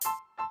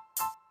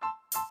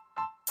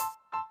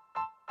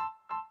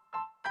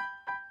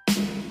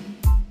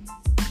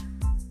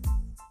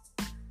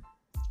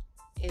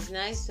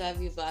nice to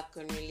have you back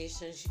on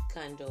Relationship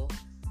Candle.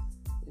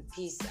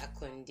 Peace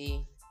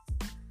Akonde.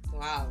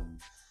 Wow.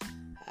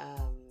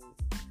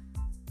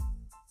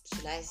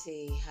 Should I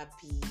say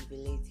happy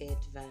belated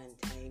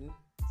Valentine?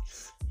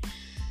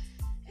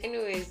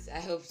 Anyways, I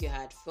hope you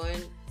had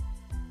fun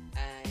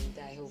and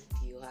I hope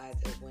you had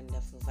a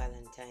wonderful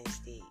Valentine's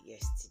Day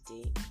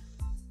yesterday.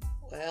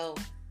 Well,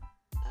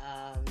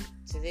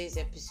 today's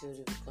episode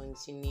will be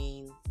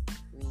continuing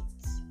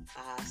with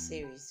our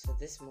series for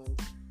this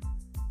month,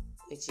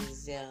 which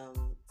is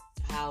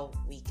how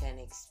we can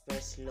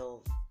express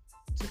love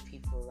to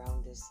people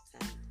around us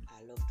and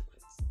our loved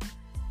ones.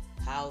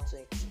 How to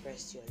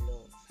express your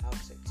love.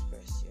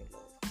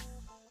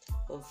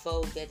 But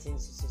before we get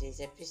into today's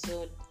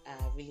episode, I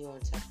really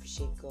want to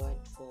appreciate God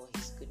for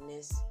His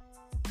goodness,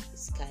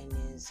 His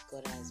kindness.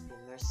 God has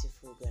been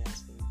merciful. God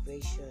has been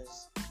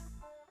gracious.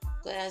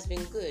 God has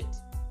been good.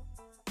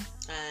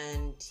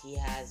 And He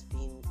has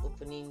been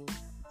opening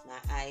my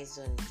eyes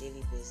on a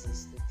daily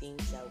basis to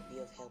things that will be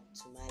of help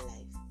to my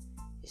life.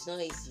 It's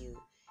not easy.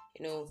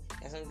 There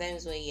are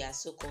sometimes when you are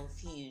so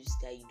confused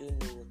that you don't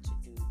know what to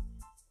do.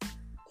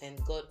 When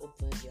God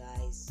opens your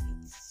eyes,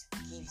 it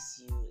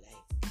gives you,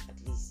 at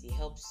least it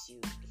helps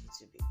you a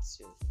little bit.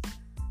 So,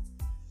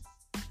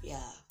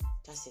 yeah,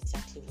 that's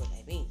exactly what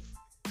I mean.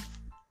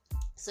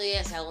 So,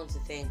 yes, I want to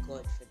thank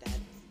God for that.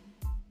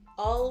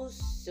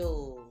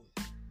 Also,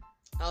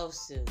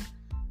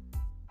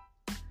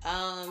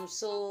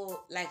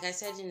 so like I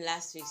said in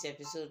last week's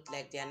episode,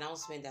 like the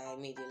announcement that I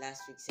made in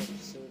last week's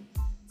episode,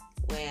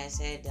 where I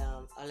said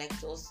I'd like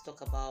to also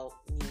talk about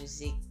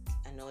music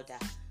and all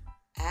that.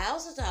 I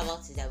also thought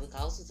about it that we can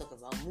also talk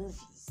about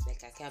movies.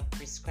 Like I can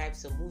prescribe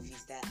some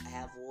movies that I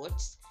have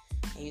watched,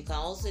 and you can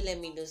also let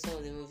me know some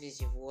of the movies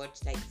you've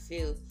watched that you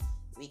feel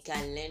we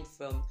can learn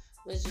from.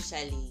 Most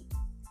usually,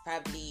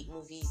 probably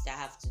movies that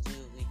have to do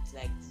with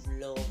like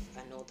love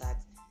and all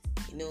that.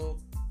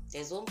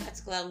 There's one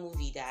particular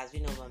movie that has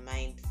been on my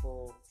mind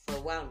for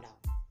a while now.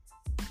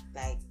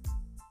 That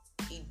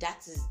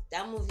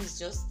movie is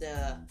just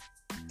the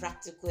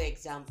practical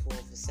example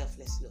of a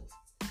selfless love.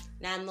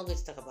 Now I'm not going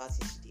to talk about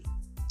it today.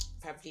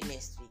 Probably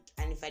next week.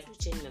 And if I do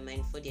change my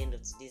mind for the end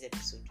of today's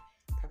episode,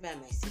 probably I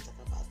might still talk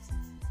about it.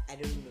 I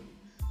don't know.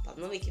 But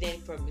I'm not making any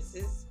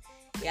promises.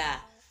 Yeah.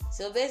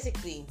 So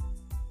basically,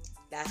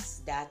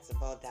 that's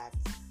about that.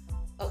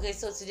 Okay,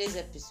 so today's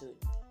episode.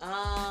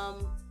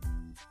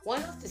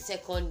 One of the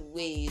second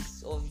way you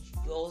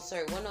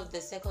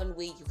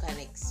can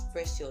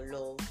express your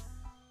love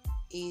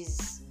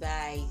is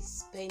by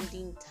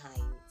spending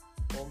time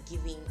or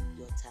giving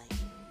your time.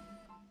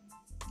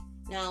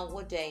 Now,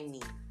 what do I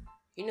mean?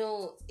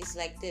 It's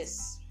like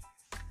this.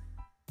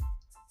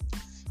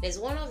 There's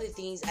one of the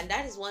things, and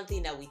that is one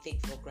thing that we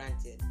take for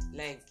granted.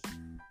 Like,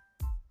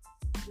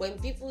 when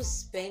people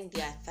spend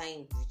their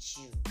time with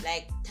you,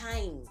 like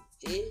time,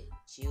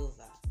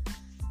 Jehovah.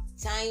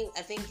 Time,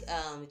 I think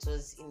it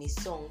was in a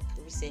song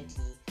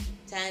recently,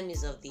 time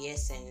is of the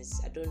essence.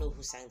 I don't know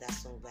who sang that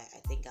song, but I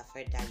think I've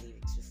heard that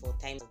lyrics before.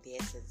 Time is of the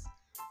essence.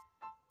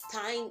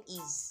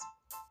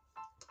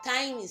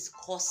 Time is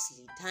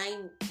costly.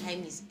 Time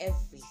is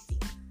everything.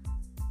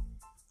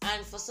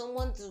 And for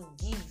someone to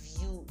give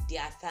you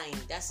their time,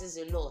 that says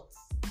a lot.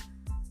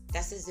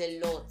 A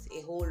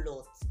whole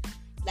lot.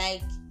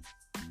 Like,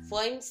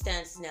 for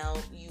instance, now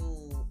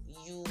you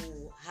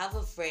have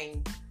a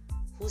friend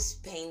who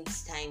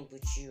spends time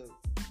with you,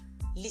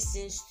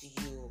 listens to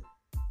you,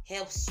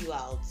 helps you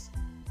out.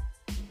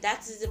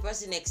 That is the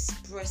person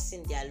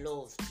expressing their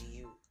love to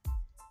you.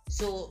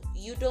 So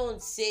you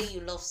don't say you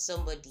love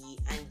somebody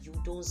and you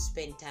don't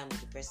spend time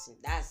with the person.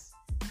 That's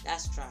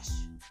trash.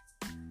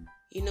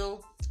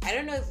 I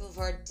don't know if you've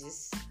heard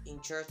this in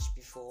church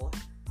before.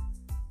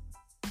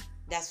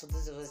 That's for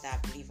those of us that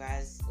are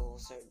believers,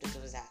 those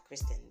of us that are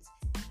Christians.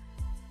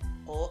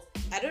 Or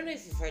I don't know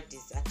if you've heard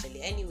this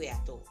actually anywhere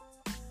at all.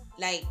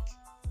 Like,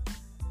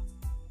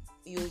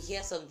 you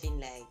hear something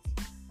like,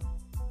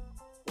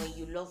 when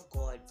you love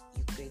God,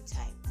 you create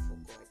time for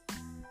God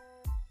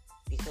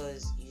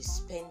because you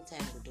spend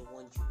time with the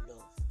one you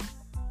love.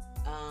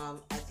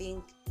 I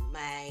think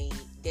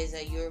there's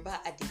a Yoruba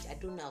adage, I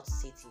don't know how to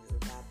say it in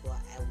Yoruba, but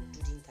I will do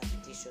the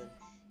interpretation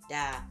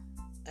that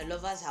a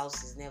lover's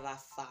house is never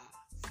far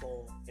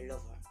for a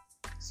lover.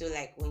 So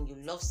like, when you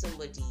love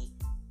somebody,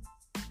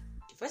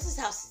 the person's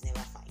house is never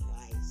far in your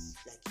eyes.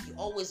 Like, you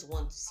always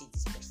want to see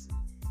this person.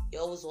 You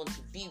always want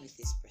to be with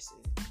this person.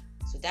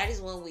 So that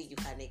is one way you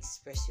can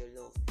express your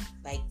love,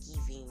 by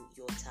giving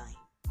your time.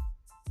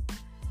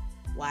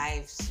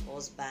 Wives,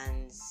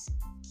 husbands,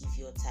 give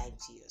your time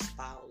to your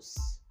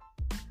spouse.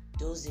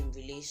 Those in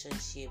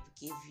relationship,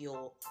 give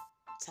your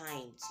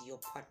time to your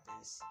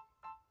partners.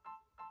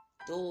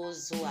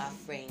 Those who are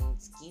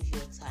friends, give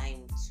your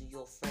time to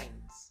your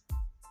friends.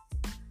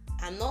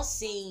 I'm not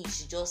saying you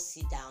should just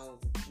sit down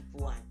with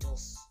people and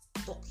just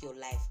talk your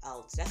life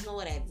out. That's not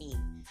what I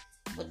mean.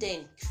 But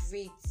then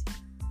create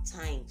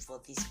time for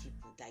these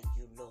people that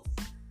you love.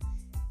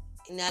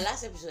 in our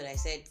last episode I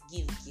said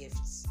give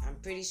gifts. I'm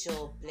pretty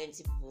sure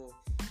plenty people.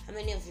 How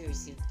many of you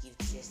received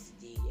gifts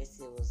yesterday?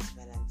 Yesterday was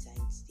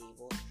Valentine's Day,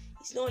 but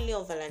it's not only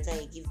on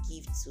Valentine you give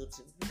gifts to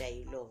people that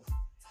you love.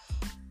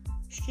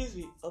 Excuse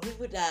me, or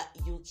people that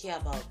you care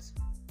about.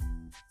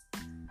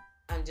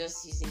 I'm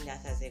just using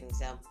that as an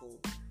example.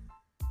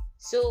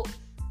 So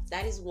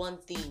that is one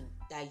thing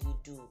that you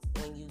do.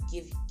 When you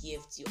give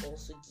gifts, you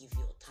also give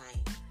your time.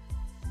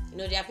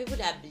 There are people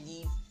that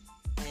believe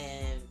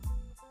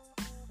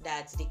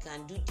that they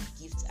can do the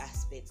gift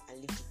aspect and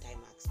leave the time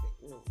aspect.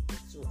 No, the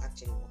two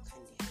actually work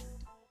hand in hand.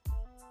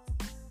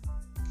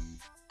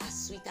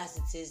 As sweet as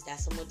it is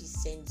that somebody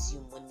sends you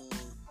money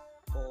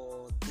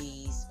or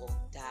this or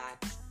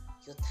that,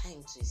 your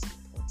time too is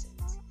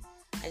important.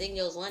 I think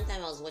there was one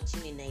time I was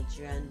watching a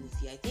Nigerian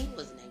movie. I think it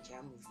was a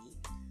Nigerian movie,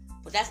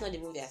 but that's not the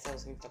movie I said I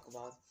was going to talk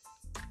about.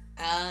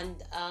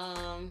 And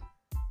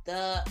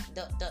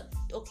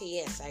okay,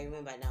 yes, I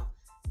remember now.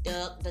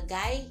 The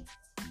guy,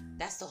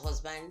 that's the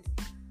husband,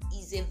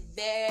 is a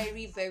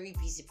very, very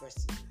busy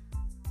person.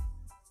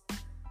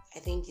 I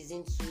think he's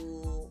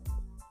into,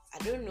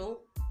 I don't know,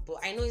 but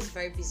I know he's a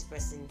very busy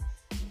person.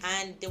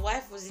 And the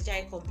wife was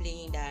literally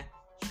complaining that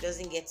she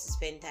doesn't get to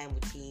spend time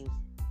with him.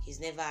 He's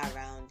never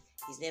around.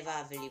 He's never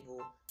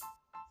available.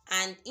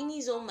 And in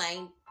his own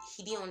mind,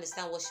 he didn't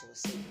understand what she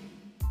was saying.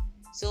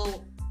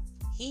 So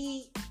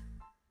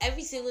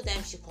every single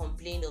time she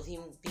complained of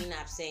him being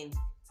absent,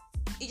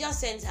 he just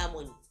sends her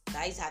money,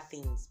 buys her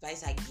things,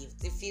 buys her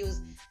gifts. He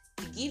feels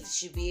the gift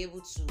should be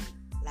able to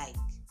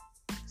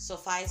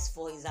suffice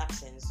for his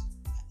absence.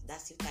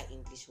 That's if that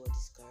English word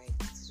is correct.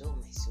 It is all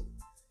my soul.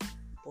 But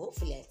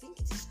hopefully I think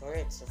it is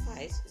correct.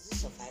 Suffice. Is it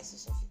suffice or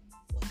suffice?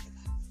 Whatever.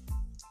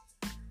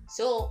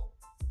 So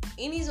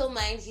in his own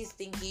mind, he's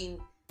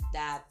thinking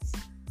that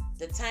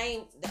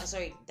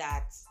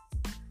that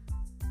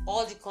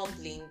all the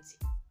complaints,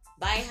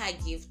 buying her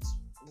gift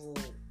will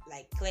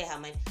clear her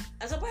mind.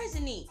 And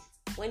surprisingly,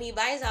 when he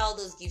buys her all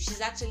those gifts,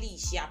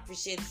 she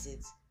appreciates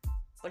it.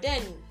 But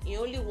then it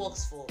only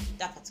works for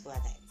that particular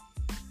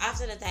time.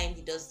 After the time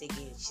he does the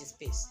gift, she's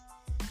pissed.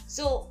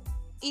 So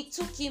it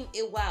took him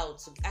a while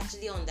to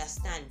actually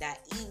understand that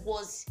it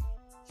was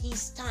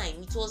his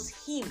time. It was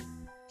him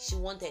she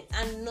wanted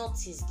and not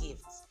his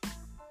gift.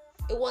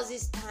 It was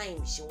his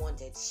time she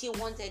wanted. She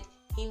wanted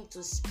him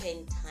to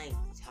spend time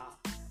with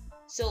her.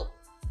 So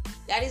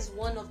that is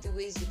one of the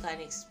ways you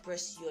can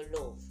express your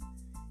love.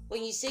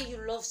 When you say you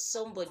love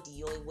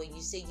somebody, or when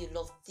you say you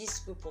love this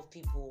group of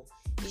people,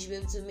 you should be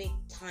able to make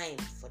time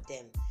for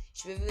them. You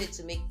should be able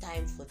to make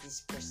time for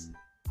this person.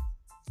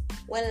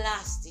 When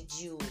last did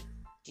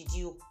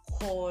you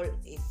call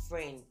a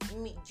friend?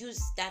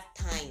 Use that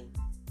time.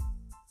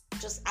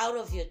 Just out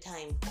of your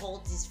time, call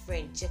this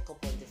friend, check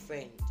up on the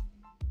friend.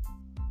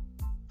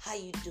 How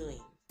you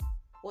doing?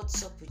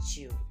 What's up with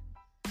you?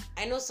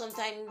 I know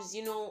sometimes,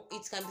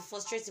 it can be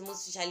frustrating,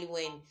 most especially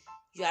when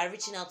you are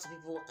reaching out to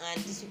people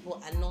and these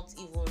people are not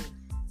even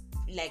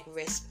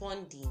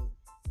responding.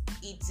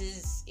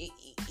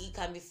 It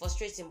can be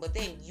frustrating, but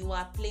then you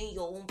are playing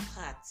your own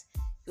part.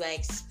 You are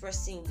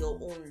expressing your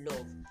own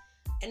love.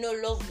 I know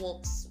love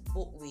works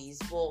both ways,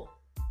 but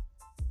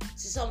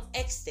to some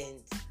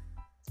extent,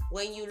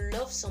 when you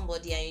love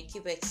somebody and you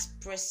keep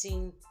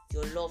expressing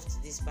your love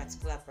to this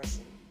particular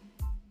person,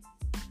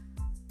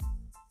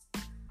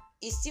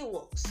 it still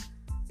works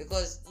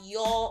because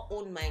your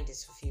own mind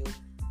is fulfilled.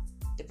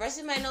 The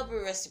person might not be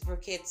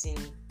reciprocating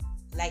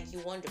like you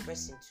want the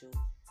person to,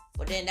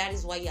 but then that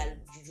is why you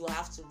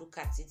have to look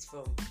at it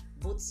from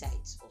both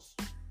sides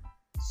also.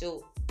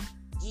 So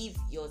give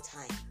your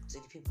time to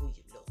the people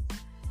you love.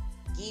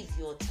 Give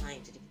your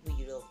time to the people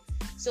you love.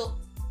 So,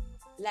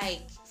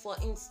 for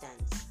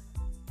instance,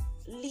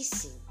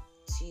 listen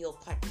to your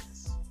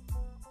partners.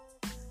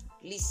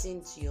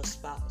 Listen to your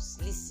spouse.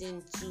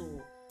 Listen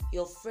to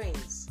your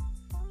friends.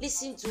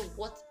 Listen to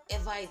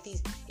whatever it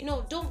is.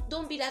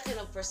 Don't be that kind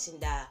of person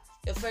that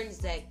your friend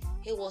is like,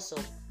 hey, what's up?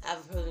 I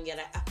have a problem. You're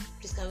like,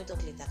 please, can we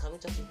talk later? Can we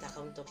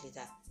talk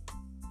later?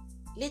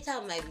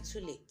 Later might be too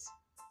late.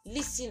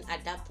 Listen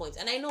at that point.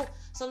 And I know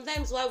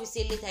sometimes why we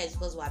say later is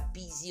because we're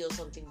busy or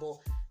something, but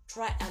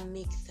try and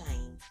make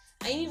time.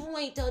 And even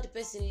when you tell the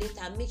person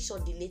later, make sure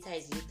the later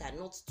is later,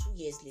 not 2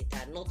 years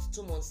later, not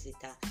 2 months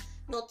later,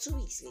 not 2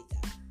 weeks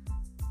later.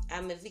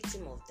 I'm a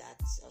victim of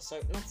that. Oh,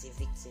 sorry, not a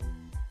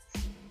victim.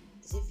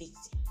 It's a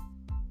victim.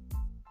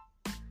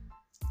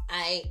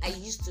 I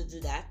used to do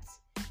that.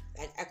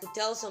 I could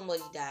tell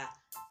somebody that,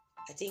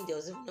 I think there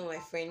was even one of my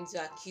friends who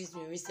accused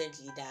me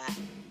recently that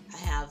I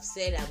have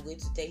said I'm going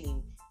to tell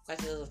him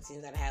quite a lot of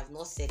things and I have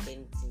not said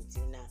anything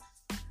till now.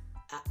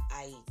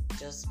 I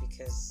just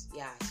because,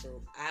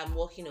 so I'm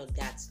working on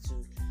that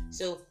too.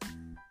 So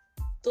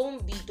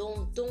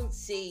don't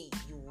say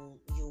you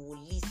will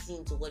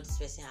listen to what this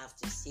person have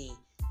to say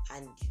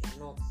and you're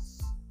not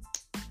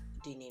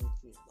doing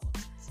anything about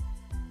it.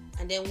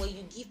 And then when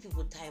you give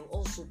people time,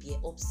 also be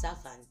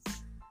observant.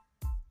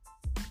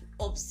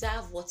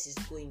 Observe what is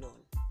going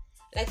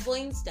on. For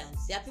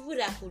instance, there are people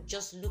that could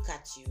just look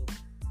at you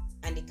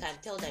and they can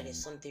tell that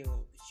there's something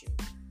wrong with you.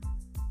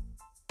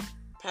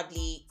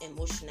 probably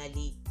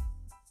emotionally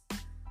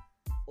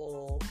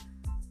or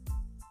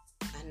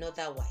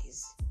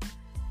otherwise.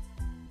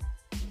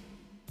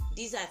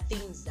 These are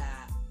things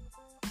that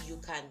you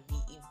can be,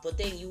 but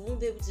then you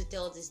won't be able to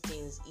tell these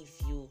things if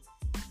you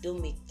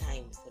don't make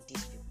time for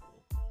these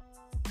people.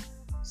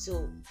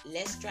 So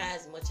let's try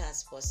as much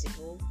as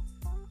possible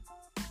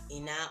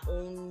in our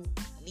own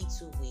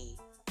little way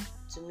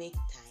to make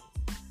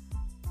time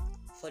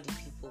for the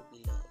people we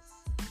love.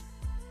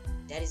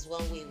 That is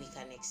one way we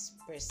can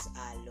express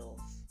our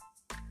love.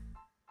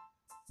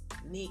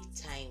 Make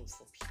time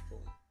for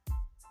people.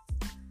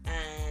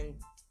 And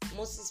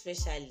most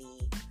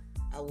especially,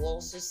 I will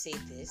also say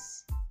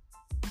this: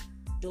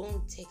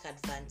 don't take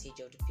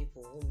advantage of the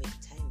people who make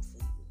time for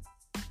you.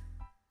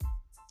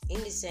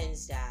 In the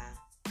sense that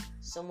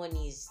someone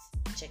is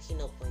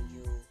checking up on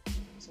you,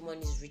 someone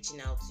is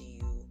reaching out to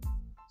you,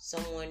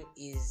 someone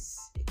is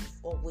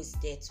always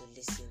there to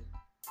listen.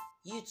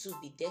 You too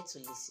be there to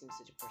listen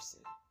to the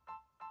person.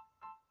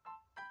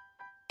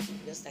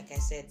 Just like I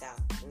said, that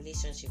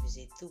relationship is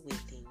a two-way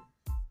thing.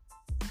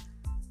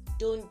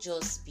 Don't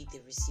just be the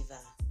receiver,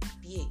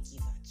 be a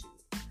giver too.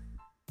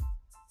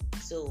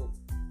 So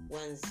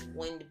when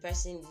the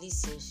person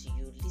listens to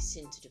you,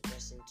 listen to the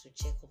person, to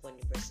check up on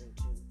the person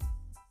too.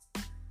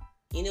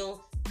 You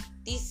know,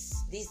 this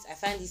I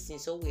find this thing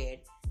so weird.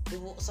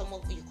 You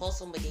call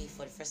somebody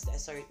for the first time,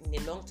 in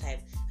a long time,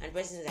 and the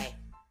person is like,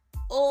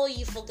 "Oh,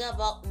 you forgot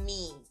about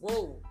me."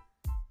 Whoa,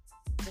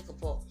 take a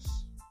pause.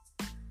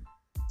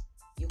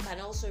 You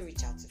can also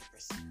reach out to the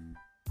person,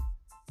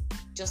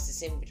 just the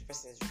same way the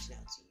person is reaching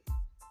out to you.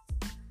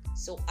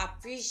 So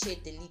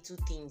appreciate the little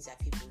things that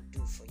people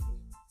do for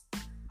you,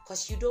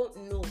 because you don't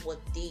know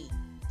what they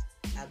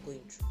are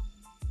going through.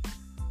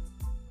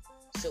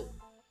 So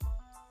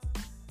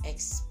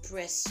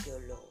express your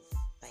love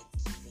by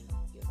giving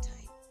your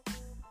time.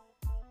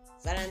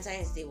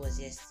 Valentine's Day was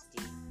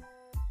yesterday.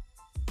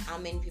 How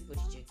many people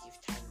did you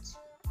give time to?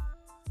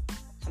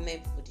 How many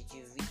people did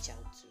you reach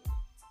out to?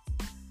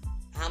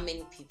 How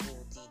many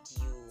people did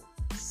you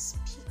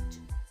speak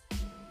to?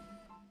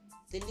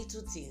 The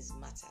little things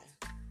matter.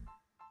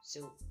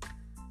 So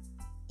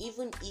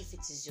even if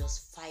it is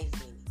just 5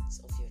 minutes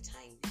of your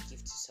time you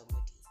give to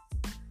somebody,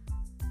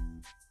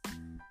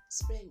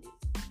 spend it.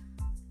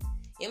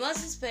 You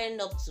mustn't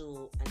spend up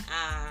to an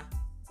hour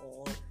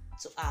or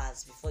 2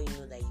 hours before you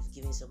know that you've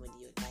given somebody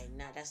your time.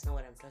 Nah, that's not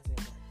what I'm talking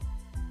about.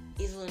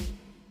 Even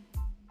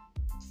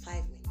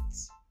 5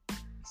 minutes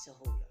is a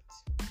whole lot.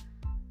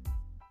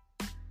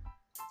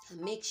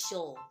 And make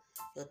sure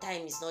your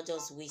time is not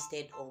just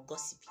wasted on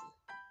gossiping.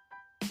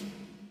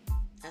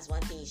 That's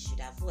one thing you should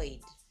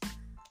avoid.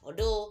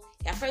 Although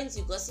your friends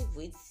you gossip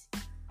with,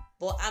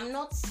 but I'm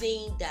not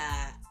saying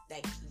that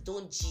like you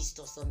don't gist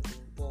or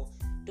something, but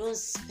don't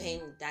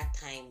spend that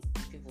time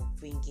with people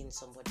bringing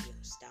somebody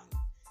else down.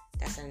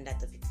 That's another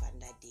topic for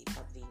another day.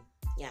 Probably,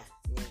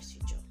 nearest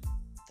future.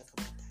 Talk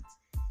about that.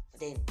 But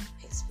then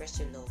express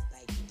your love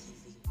by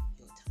giving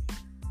your time.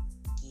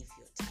 Give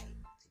your time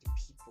to the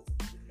people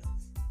you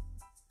love.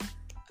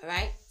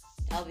 Alright?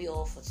 That'll be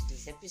all for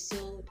today's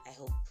episode. I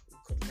hope we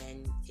could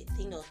learn a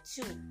thing or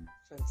two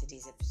from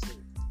today's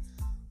episode.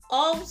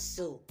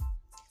 Also,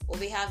 we'll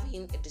be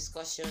having a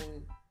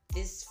discussion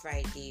this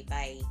Friday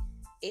by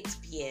 8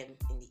 p.m.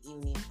 in the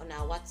evening on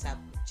our WhatsApp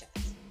group chat,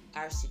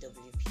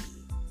 RCWP.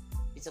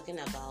 We're talking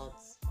about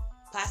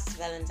past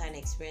Valentine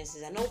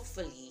experiences, and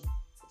hopefully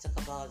we'll talk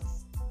about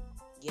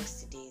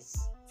yesterday's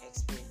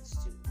experience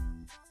too.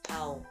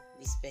 How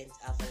we spent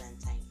our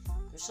Valentine.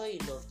 I'm sure you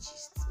love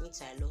gist. Me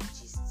too, I love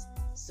gist.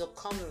 So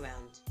come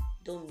around,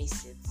 don't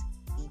miss it.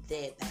 Be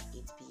there by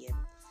 8 p.m.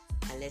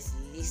 and let's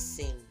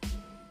listen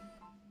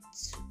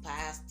to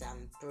past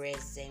and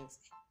present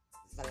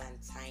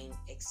Valentine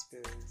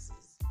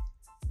experiences.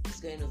 It's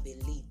going to be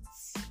lit.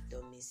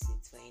 Don't miss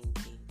it for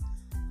anything.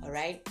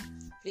 Alright?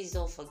 Please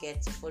don't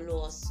forget to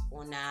follow us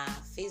on our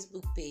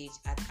Facebook page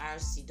at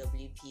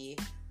RCWPA,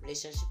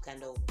 Relationship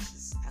Candle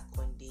Peace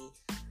Akonde,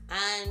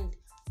 and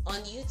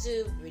on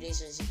YouTube,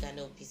 Relationship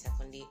Candle Peace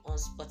Akonde, on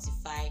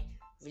Spotify,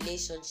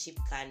 Relationship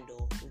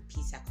Candle with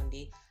Peace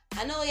Akonde.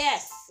 And oh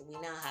yes, we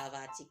now have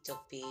our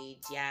TikTok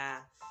page.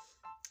 Yeah,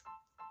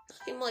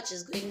 nothing much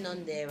is going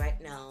on there right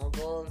now,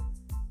 but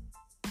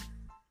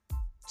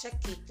check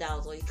it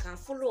out, or you can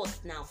follow us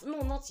now.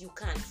 No, not you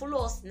can.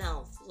 Follow us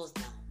now. Follow us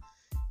now.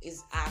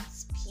 Is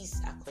at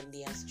Peace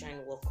Akonde. I'm trying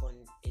to work on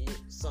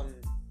some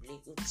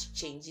little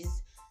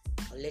changes.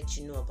 I'll let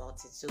you know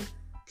about it. So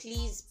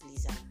please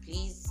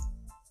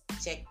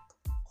check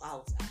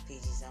out our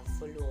pages and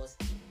follow us.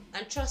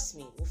 And trust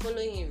me, we're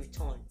following in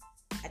return.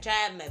 I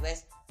try my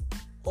best,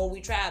 or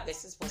we try our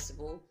best as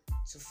possible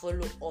to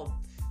follow up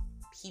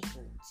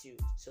people too.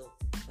 So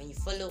when you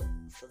follow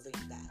you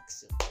back.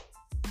 So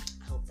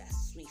I hope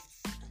that's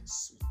swift and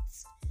sweet.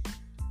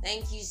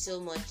 Thank you so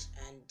much,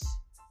 and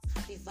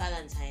happy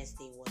Valentine's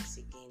Day once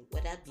again.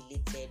 Whether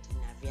belated,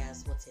 in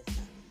arrears,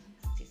 whatever.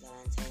 Happy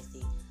Valentine's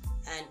Day.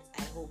 And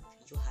I hope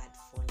you had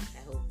fun. I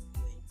hope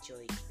you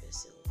enjoyed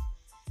yourself.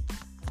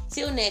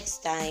 Till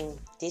next time,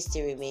 this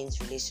still remains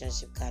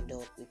Relationship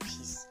Candle with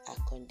Peace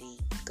Akonde.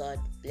 God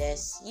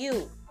bless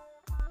you.